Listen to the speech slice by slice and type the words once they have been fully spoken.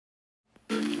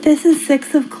This is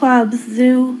 6 of clubs,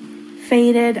 Zoo,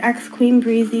 Faded, X Queen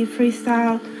Breezy,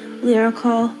 Freestyle,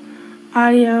 Lyrical,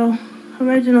 Audio,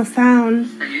 Original Sound.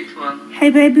 Hey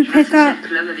baby, pick up.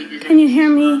 Can you hear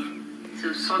me?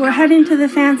 We're heading to the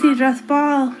fancy dress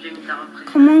ball.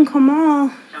 Come on, come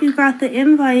on. You got the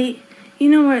invite. You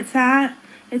know where it's at.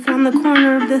 It's on the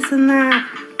corner of this and that.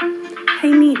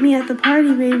 Hey, meet me at the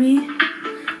party, baby.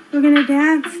 We're gonna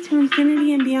dance to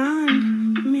infinity and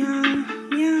beyond. Meow,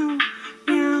 meow,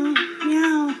 meow,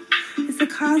 meow. It's the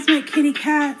cosmic kitty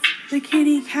cats, the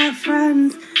kitty cat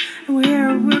friends. And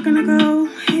we're gonna go,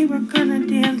 hey, we're gonna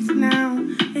dance now.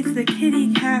 It's the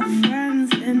kitty cat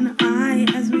friends and I,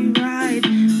 as we ride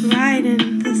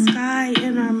in the sky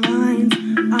in our minds.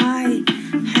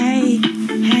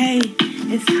 Hey,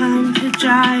 it's time to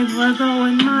jive. We're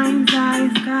going mind's eye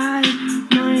sky,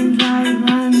 mind's eye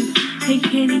run. Hey,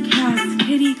 kitty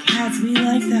cats, we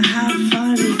like to have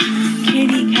fun.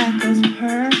 Kitty cat goes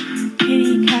purr,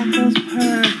 kitty cat goes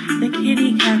purr. The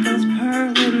kitty cat goes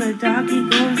purr when the doggy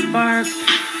goes bark.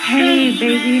 Hey,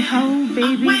 baby, ho,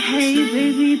 baby, hey,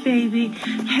 baby,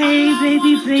 hey,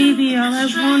 baby, all I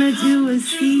wanna do is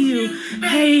see you.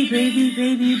 Hey, baby,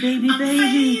 hey, baby,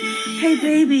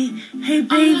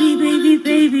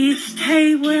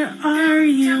 hey, where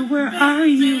are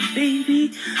you,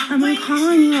 baby? I've been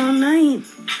calling you all night.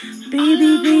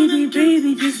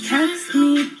 Baby, just text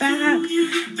me back.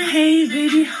 Hey,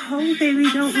 baby, ho, baby,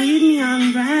 don't leave me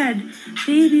on red.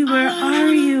 Baby, where are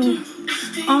you?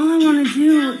 All I want to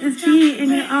do is be in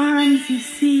your arms, you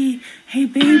see. Hey,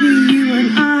 baby, you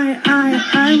and I,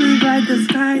 we ride the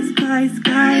sky,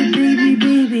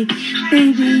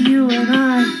 baby, you and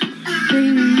I.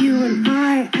 Baby, you and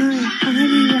I,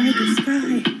 we ride the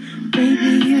sky.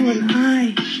 Baby, you and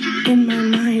I, in my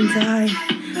mind's eye.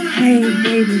 Hey,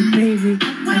 baby,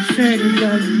 I sure do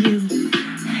love you.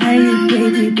 Hey,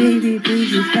 baby,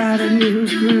 got a new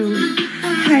groove.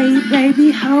 Hey, baby,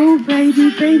 ho, baby,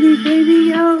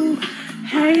 yo.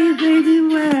 Hey, baby,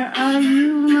 where are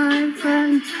you, my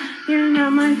friend? You're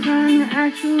not my friend,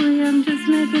 actually, I'm just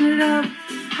making it up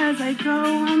as I go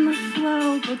on the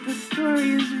flow, but the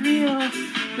story is real.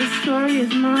 The story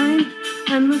is mine,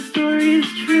 and the story is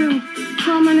true.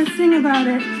 So I'm gonna sing about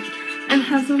it and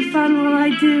have some fun while I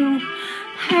do.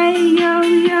 Hey, yo,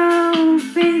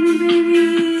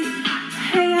 baby.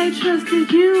 Hey, I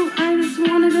trusted you. I just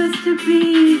wanted us to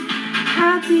be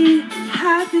happy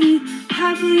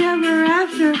ever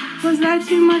after. Was that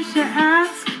too much to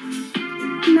ask?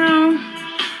 No,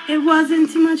 it wasn't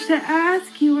too much to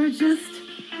ask. You were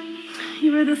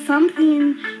the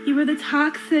something. You were the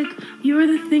toxic. You were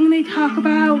the thing they talk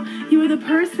about. You were the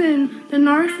person, the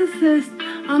narcissist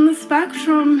on the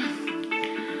spectrum.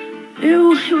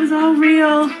 Ew, it was all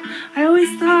real. I always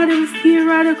thought it was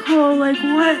theoretical, like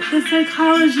what the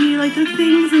psychology, like the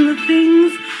things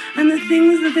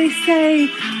that they say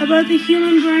about the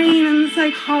human brain and the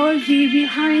psychology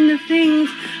behind the things.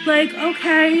 Like,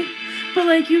 okay, but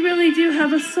like you really do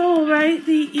have a soul, right?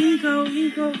 The ego,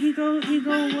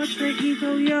 what's the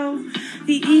ego, yo?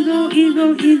 The ego,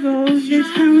 you're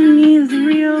telling me is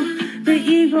real. The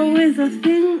ego is a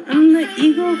thing, and the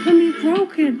ego can be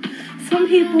broken. Some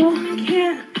people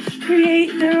can't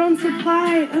create their own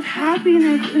supply of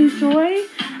happiness and joy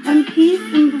and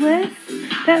peace and bliss.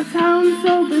 That sounds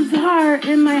so bizarre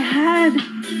in my head,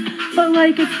 but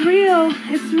like it's real,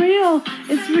 it's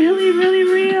really, really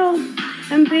real.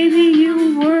 And baby,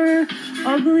 you were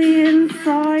ugly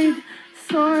inside.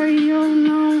 Sorry, oh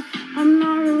no, I'm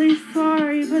not really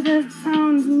sorry, but that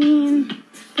sounds mean.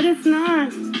 But it's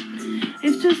not.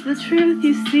 It's just the truth,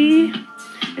 you see.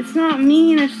 It's not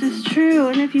mean, it's just true.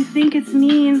 And if you think it's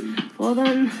mean, well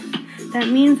then, that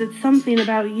means it's something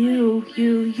about you.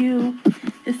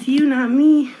 It's you, not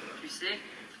me.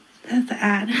 That's the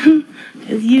ad.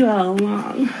 It's you all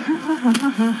along.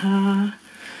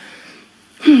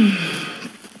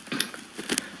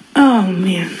 Oh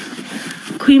man.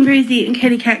 Queen Breezy and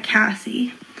Kitty Cat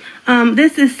Cassie.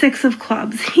 This is 6 of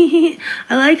clubs. I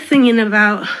like singing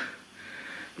about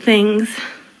things,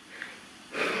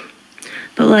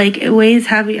 but like it weighs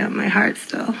heavy on my heart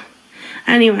still.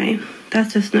 Anyway,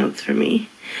 that's just notes for me.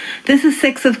 This is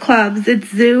 6 of clubs. It's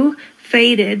Zoo,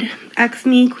 Faded, X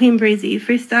Me, Queen Breezy,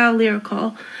 Freestyle,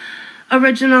 Lyrical,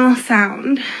 Original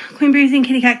Sound. Queen Breezy and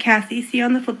Kitty Cat Cassie. See you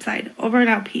on the flip side. Over and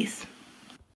out. Peace.